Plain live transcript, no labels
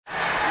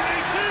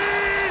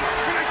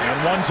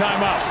one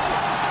timeout.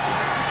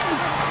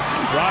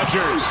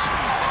 Rodgers,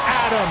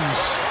 Adams,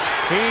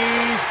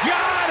 he's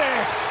got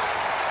it!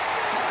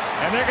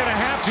 And they're going to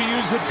have to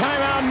use the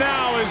timeout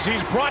now as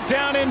he's brought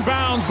down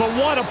inbounds, but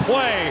what a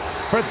play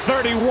for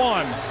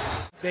 31.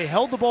 They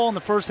held the ball in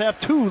the first half,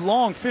 2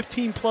 long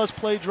 15-plus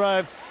play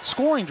drive,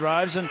 scoring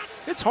drives, and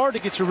it's hard to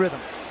get your rhythm.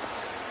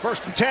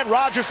 1st and 10,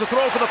 Rodgers to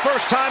throw for the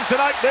first time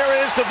tonight.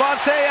 There is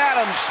Davante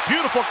Adams.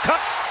 Beautiful cut,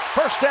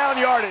 first down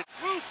yardage.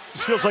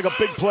 This feels like a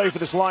big play for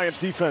this Lions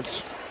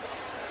defense.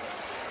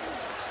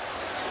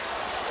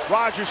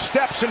 Rodgers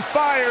steps and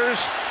fires.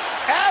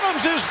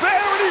 Adams is there,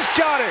 and he's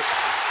got it.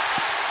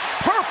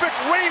 Perfect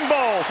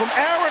rainbow from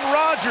Aaron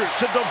Rodgers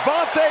to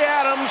Davante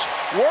Adams,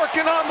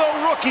 working on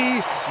the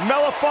rookie,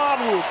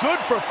 Melifonwu. Good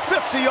for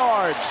 50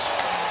 yards.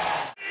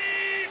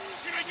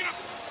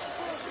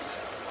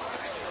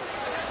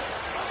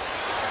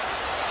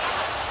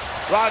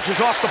 Rodgers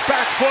off the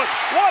back foot.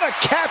 What a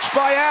catch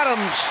by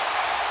Adams.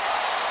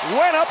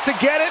 Went up to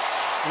get it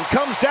and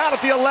comes down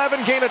at the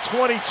 11, gain of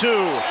 22.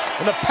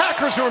 And the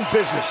Packers are in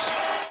business.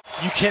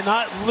 You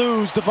cannot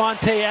lose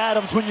Davante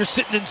Adams when you're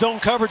sitting in zone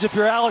coverage. If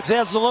you're Alex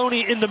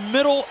Anzalone in the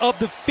middle of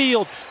the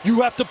field,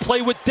 you have to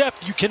play with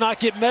depth. You cannot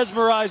get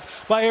mesmerized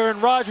by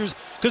Aaron Rodgers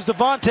because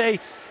Davante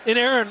and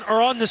Aaron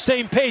are on the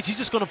same page. He's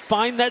just going to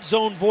find that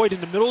zone void in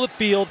the middle of the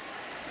field,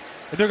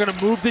 and they're going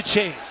to move the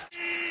chains.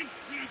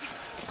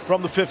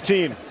 From the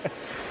 15,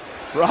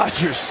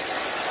 Rodgers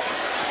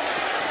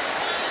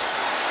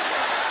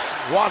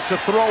wants to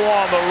throw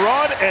on the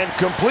run and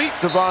complete.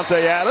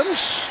 Davante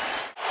Adams.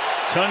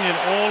 Tunyon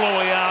all the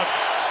way out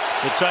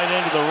the tight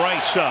end to the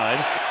right side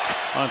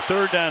on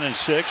 3rd down and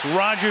 6.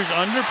 Rodgers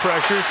under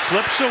pressure,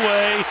 slips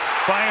away,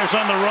 fires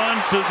on the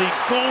run to the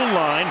goal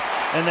line,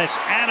 and that's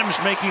Adams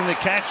making the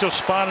catch, so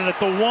spotted at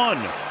the 1.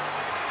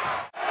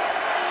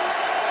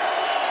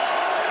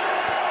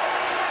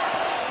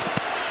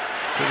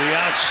 To the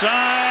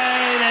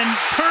outside, and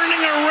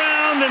turning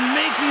around and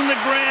making the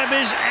grab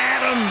is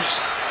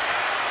Adams.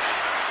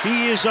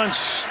 He is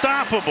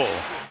unstoppable.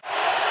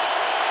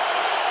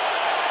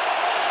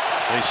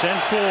 They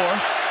send 4.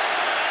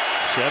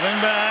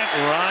 7 back.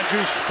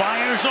 Rodgers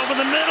fires over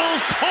the middle.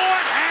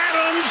 Caught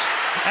Adams.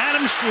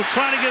 Adams will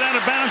try to get out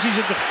of bounds. He's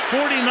at the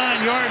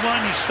 49-yard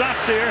line. He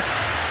stopped there.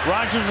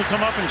 Rodgers will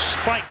come up and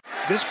spike.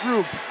 This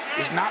group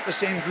is not the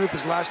same group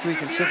as last week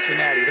in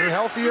Cincinnati. They're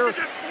healthier,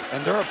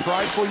 and they're a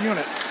prideful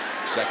unit.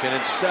 2nd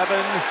and 7.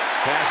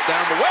 Pass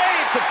down the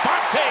way.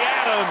 Davante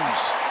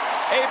Adams.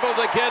 Able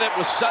to get it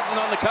with Sutton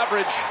on the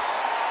coverage.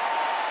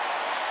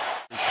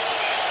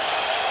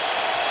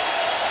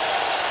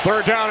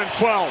 3rd down and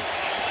 12.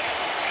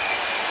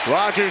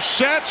 Rodgers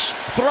sets,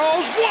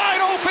 throws,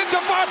 wide open,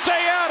 Davante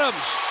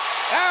Adams.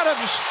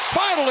 Adams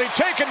finally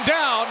taken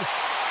down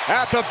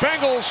at the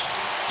Bengals'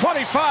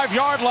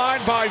 25-yard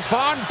line by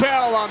Von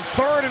Bell on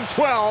 3rd and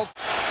 12.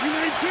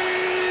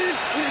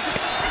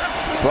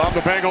 From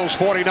the Bengals'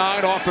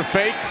 49, off the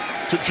fake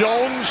to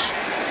Jones.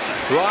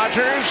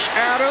 Rodgers,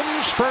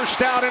 Adams, 1st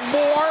down and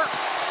more.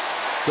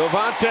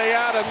 Davante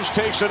Adams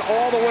takes it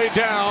all the way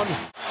down.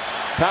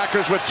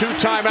 Packers with 2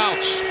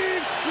 timeouts.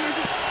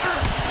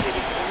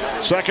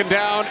 2nd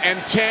down and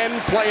 10.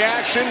 Play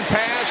action.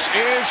 Pass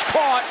is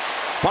caught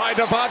by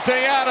Davante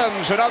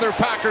Adams. Another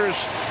Packers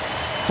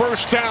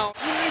 1st down.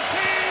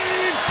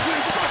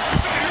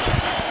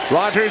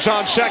 Rodgers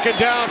on 2nd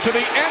down to the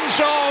end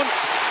zone.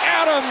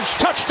 Adams,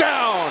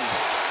 touchdown.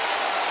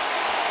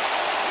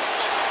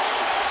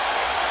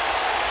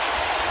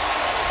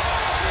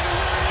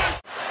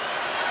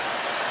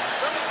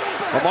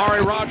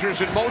 Amari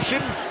Rodgers in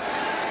motion.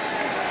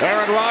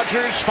 Aaron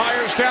Rodgers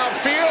fires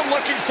downfield,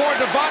 looking for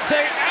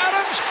Davante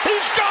Adams.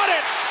 He's got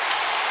it!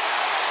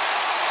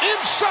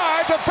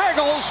 Inside the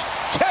Bengals'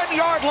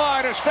 10-yard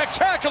line, a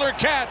spectacular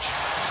catch.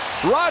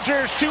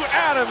 Rodgers to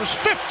Adams,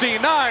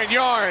 59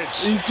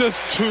 yards. He's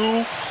just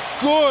too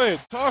good.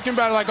 Talking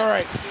about it like, all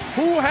right,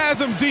 who has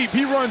him deep?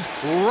 He runs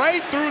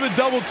right through the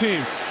double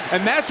team.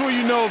 And that's where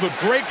you know the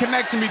great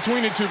connection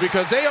between the two,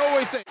 because they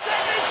always say.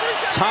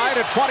 Tied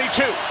at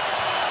 22.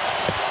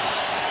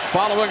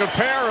 Following a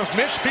pair of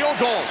missed field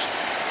goals.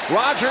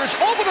 Rodgers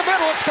over the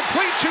middle. It's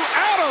complete to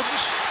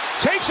Adams.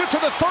 Takes it to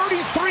the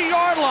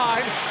 33-yard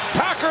line.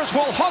 Packers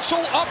will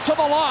hustle up to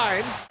the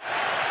line.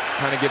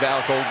 Kind of give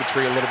Alec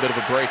Ogletree a little bit of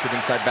a break at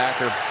inside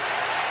backer.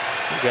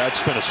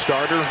 That's been a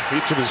starter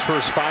each of his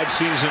first 5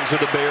 seasons with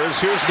the Bears.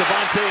 Here's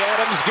Davante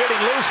Adams getting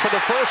loose for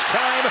the first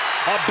time.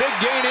 A big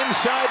gain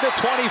inside the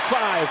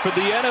 25 for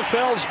the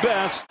NFL's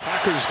best.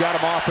 Packers got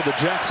him off of the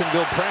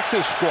Jacksonville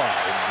practice squad.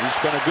 He's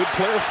been a good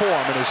player for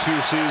him in his few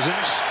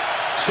seasons.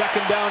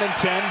 2nd down and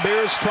 10.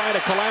 Bears trying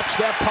to collapse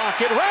that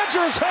pocket.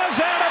 Rodgers has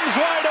Adams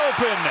wide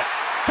open.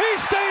 He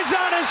stays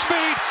on his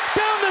feet.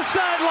 Down the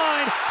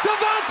sideline.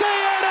 Davante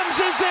Adams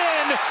is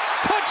in.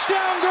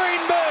 Touchdown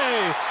Green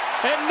Bay.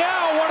 And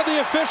now one of the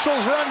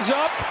officials runs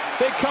up.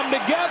 They come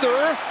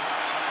together,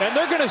 and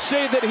they're going to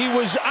say that he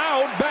was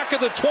out back at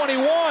the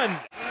 21.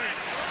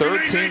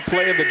 13th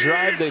play of the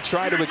drive. They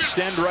try to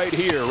extend right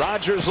here.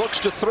 Rodgers looks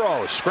to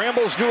throw.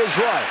 Scrambles to his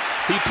right.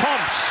 He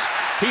pumps.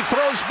 He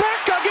throws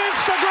back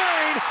against the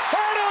grain.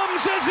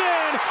 Adams is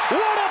in.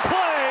 What a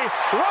play.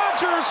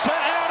 Rodgers to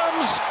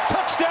Adams.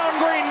 Touchdown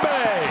Green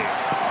Bay.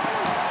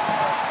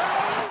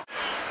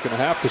 Going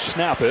to have to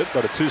snap it,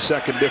 but a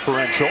 2-second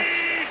differential.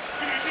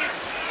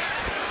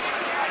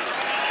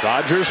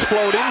 Rodgers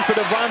floating for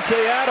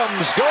Davante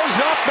Adams. Goes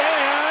up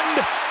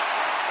and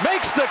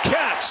makes the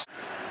catch.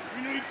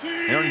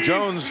 Aaron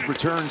Jones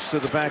returns to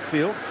the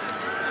backfield.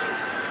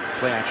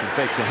 Play action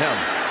fake to him.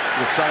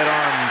 With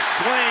sidearm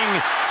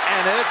sling,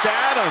 and it's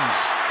Adams.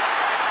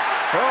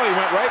 Oh, he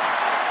went right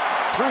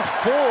through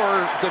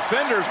 4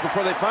 defenders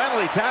before they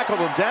finally tackled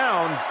him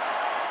down.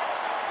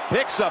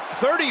 Picks up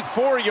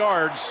 34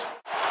 yards.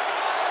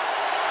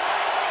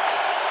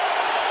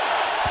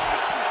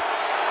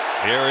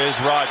 Here is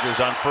Rodgers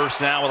on first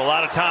down with a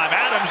lot of time.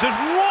 Adams is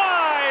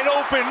wide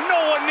open.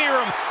 No one near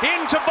him.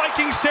 Into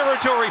Vikings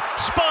territory.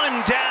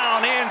 Spun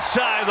down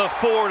inside the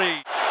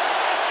 40.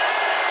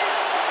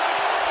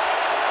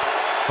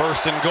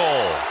 First and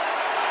goal.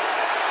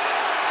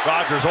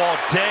 Rodgers all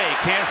day.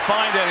 Can't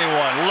find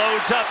anyone.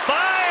 Loads up.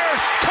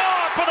 Fires.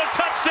 Caught for the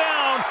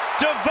touchdown.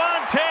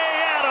 Davante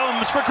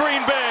Adams for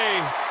Green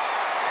Bay.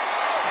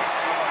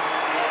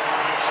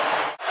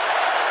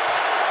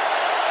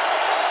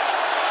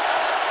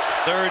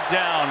 Third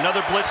down,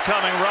 another blitz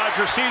coming.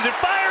 Rodgers sees it,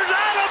 fires.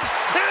 Adams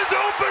is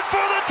open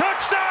for the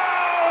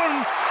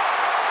touchdown.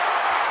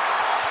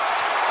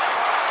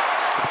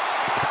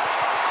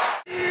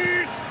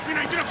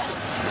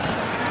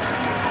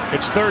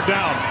 It's third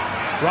down.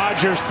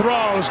 Rodgers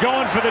throws,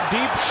 going for the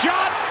deep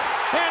shot,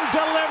 and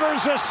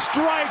delivers a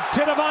strike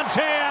to Davante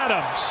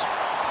Adams.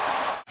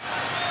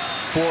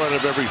 4 out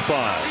of every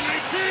 5.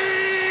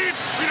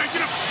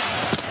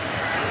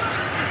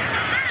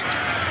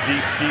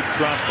 Deep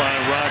drop by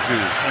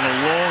Rodgers, and a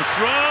long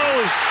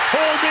throw is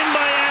hauled in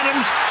by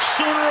Adams.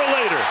 Sooner or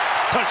later,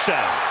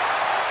 touchdown.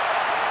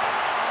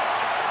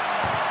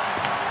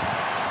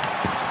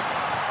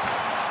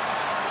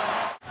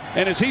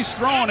 And as he's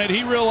throwing it,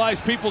 he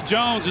realized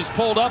People-Jones is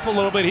pulled up a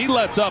little bit. He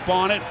lets up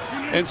on it,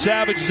 and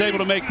Savage is able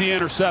to make the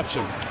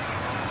interception.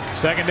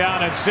 Second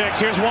down and 6.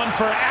 Here's one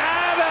for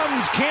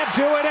Adams. Can't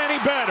do it any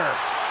better.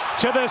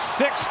 To the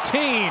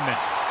 16.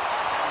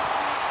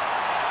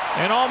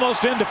 And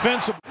almost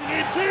indefensible.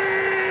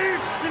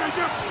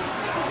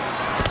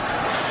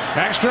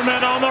 Extra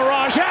men on the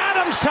rush.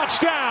 Adams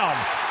touchdown.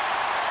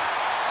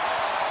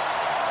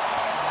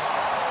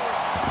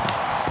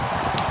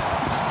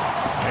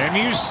 And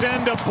you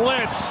send a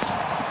blitz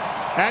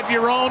at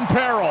your own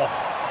peril.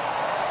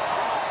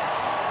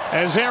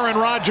 As Aaron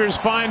Rodgers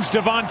finds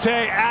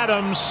Davante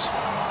Adams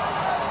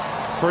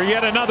for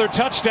yet another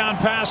touchdown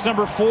pass,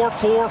 number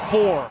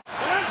 444.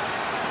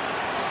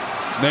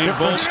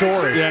 Different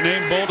story. Yeah,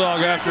 named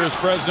Bulldog after his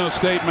Fresno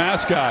State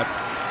mascot.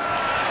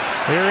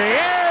 Here he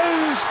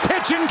is.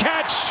 Pitch and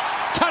catch.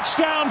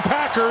 Touchdown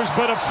Packers,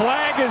 but a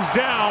flag is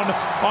down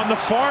on the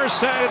far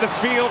side of the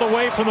field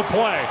away from the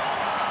play.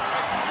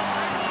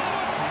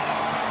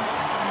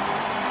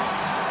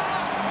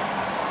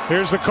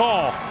 Here's the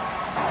call.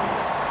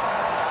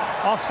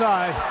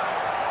 Offside.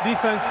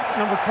 Defense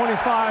number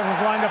 25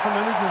 was lined up in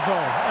the neutral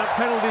zone. That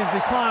penalty is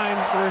declined.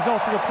 The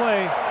result of the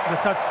play is a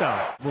touchdown.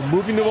 We're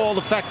moving the ball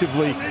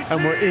effectively,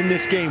 and we're in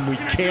this game. We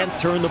can't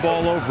turn the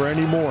ball over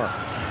anymore.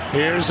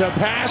 Here's a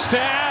pass to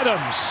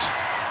Adams.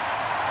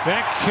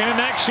 That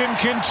connection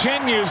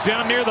continues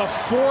down near the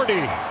 40.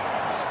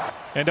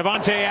 And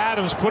Davante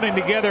Adams putting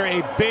together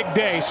a big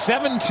day.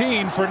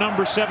 17 for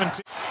number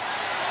 17.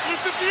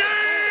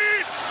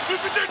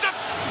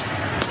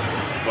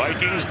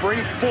 Vikings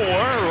bring 4.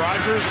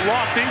 Rodgers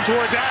lofting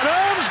towards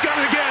Adams. Got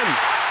it again.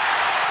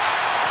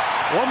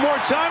 One more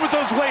time with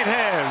those late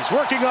hands.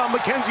 Working on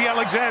Mackenzie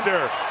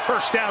Alexander.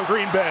 First down,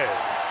 Green Bay.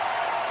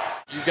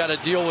 You've got to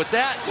deal with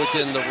that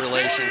within the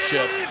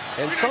relationship.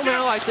 And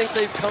somehow I think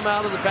they've come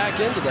out of the back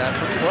end of that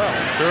pretty well.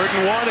 3rd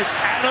and 1. It's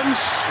Adams.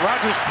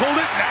 Rodgers pulled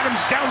it. And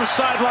Adams down the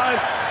sideline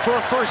for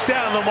a first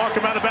down. They'll mark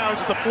him out of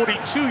bounds at the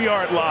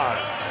 42-yard line.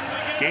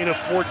 Gain of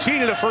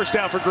 14 and a first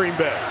down for Green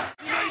Bay.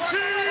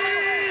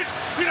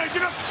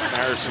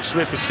 Harrison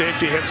Smith, the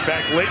safety, heads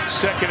back late.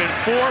 2nd and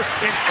 4.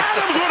 It's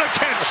Adams with a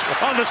catch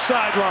on the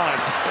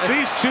sideline.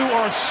 These two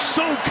are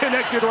so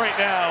connected right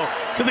now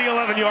to the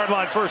 11-yard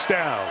line, first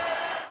down.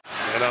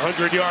 And a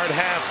 100-yard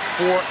half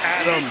for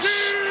Adams.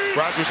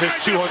 Rodgers has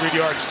 200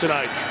 yards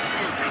tonight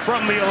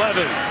from the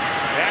 11.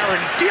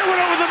 Aaron dealing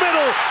over the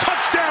middle.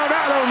 Touchdown,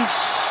 Adams.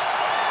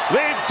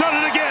 They've done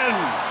it again.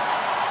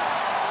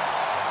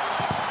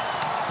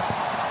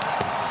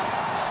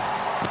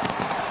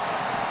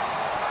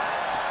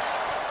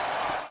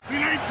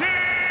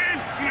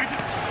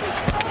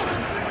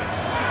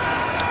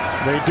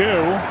 They do.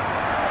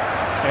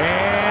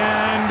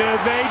 And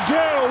they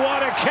do.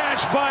 What a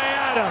catch by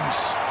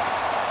Adams.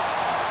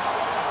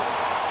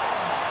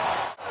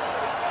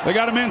 They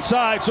got him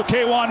inside, so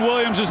K'Wan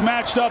Williams is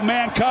matched up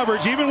man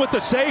coverage. Even with the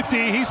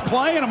safety, he's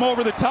playing him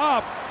over the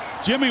top,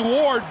 Jimmy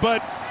Ward,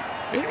 but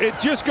it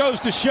just goes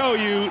to show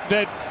you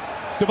that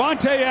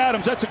Davante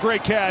Adams, that's a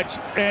great catch.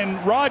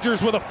 And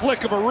Rodgers with a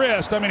flick of a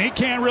wrist. I mean, he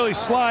can't really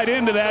slide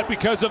into that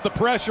because of the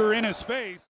pressure in his face.